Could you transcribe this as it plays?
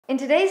In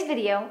today's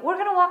video, we're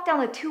going to walk down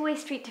the two-way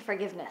street to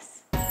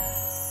forgiveness.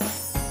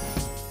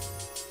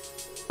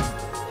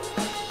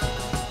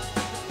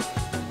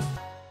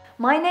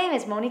 My name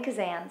is Monica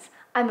Zanz.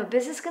 I'm a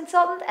business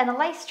consultant and a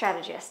life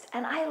strategist,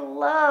 and I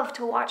love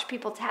to watch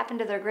people tap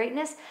into their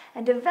greatness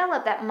and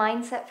develop that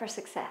mindset for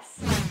success.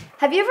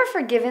 Have you ever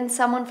forgiven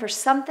someone for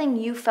something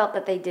you felt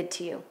that they did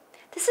to you?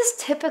 This is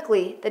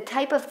typically the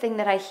type of thing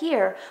that I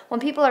hear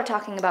when people are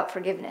talking about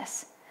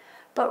forgiveness.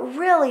 But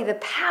really, the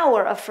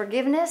power of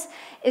forgiveness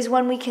is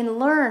when we can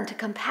learn to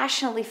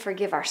compassionately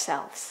forgive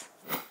ourselves.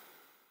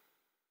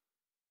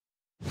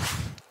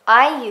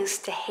 I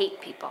used to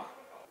hate people.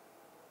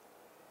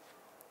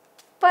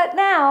 But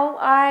now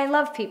I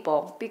love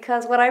people,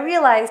 because what I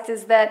realized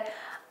is that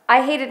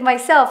I hated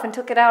myself and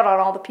took it out on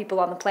all the people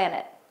on the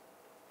planet.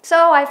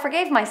 So I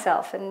forgave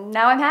myself, and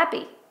now I'm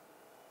happy.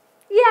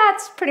 Yeah,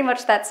 it's pretty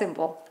much that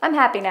simple. I'm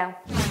happy now.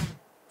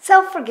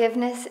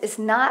 Self-forgiveness is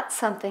not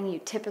something you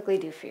typically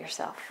do for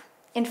yourself.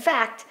 In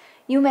fact,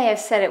 you may have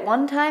said it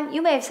one time,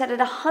 you may have said it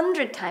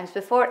 100 times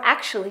before it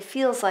actually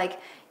feels like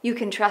you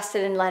can trust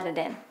it and let it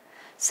in.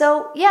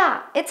 So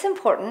yeah, it's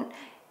important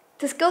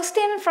to go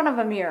stand in front of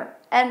a mirror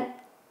and,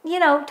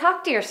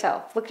 talk to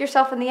yourself, look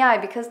yourself in the eye,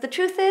 because the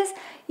truth is,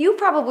 you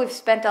probably have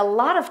spent a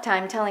lot of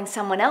time telling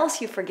someone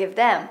else you forgive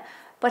them,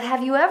 but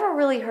have you ever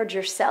really heard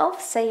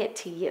yourself say it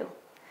to you?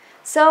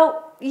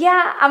 So,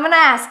 yeah, I'm going to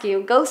ask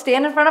you, go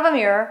stand in front of a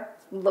mirror,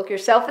 look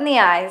yourself in the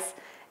eyes,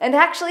 and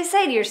actually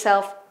say to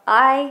yourself,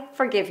 I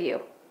forgive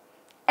you.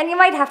 And you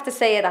might have to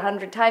say it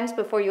 100 times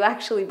before you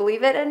actually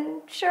believe it,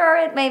 and sure,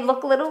 it may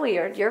look a little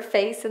weird, your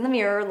face in the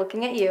mirror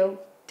looking at you,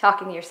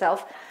 talking to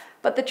yourself.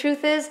 But the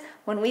truth is,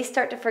 when we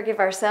start to forgive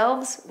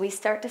ourselves, we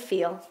start to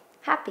feel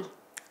happy.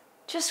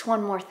 Just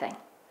one more thing.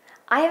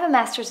 I have a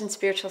master's in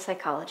spiritual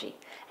psychology,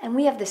 and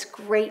we have this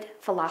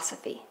great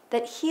philosophy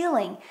that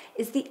healing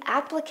is the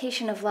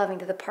application of loving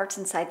to the parts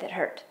inside that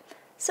hurt.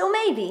 So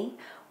maybe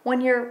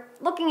when you're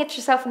looking at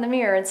yourself in the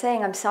mirror and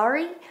saying, I'm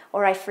sorry,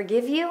 or I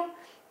forgive you,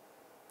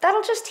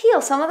 that'll just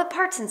heal some of the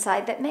parts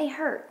inside that may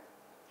hurt.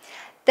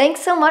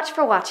 Thanks so much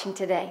for watching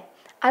today.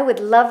 I would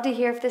love to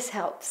hear if this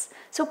helps.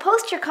 So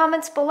post your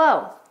comments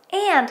below,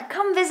 and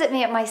come visit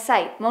me at my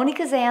site,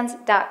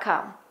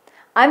 monicazanz.com.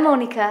 I'm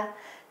Monica.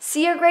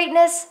 See your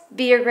greatness,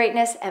 be your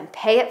greatness, and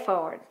pay it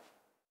forward.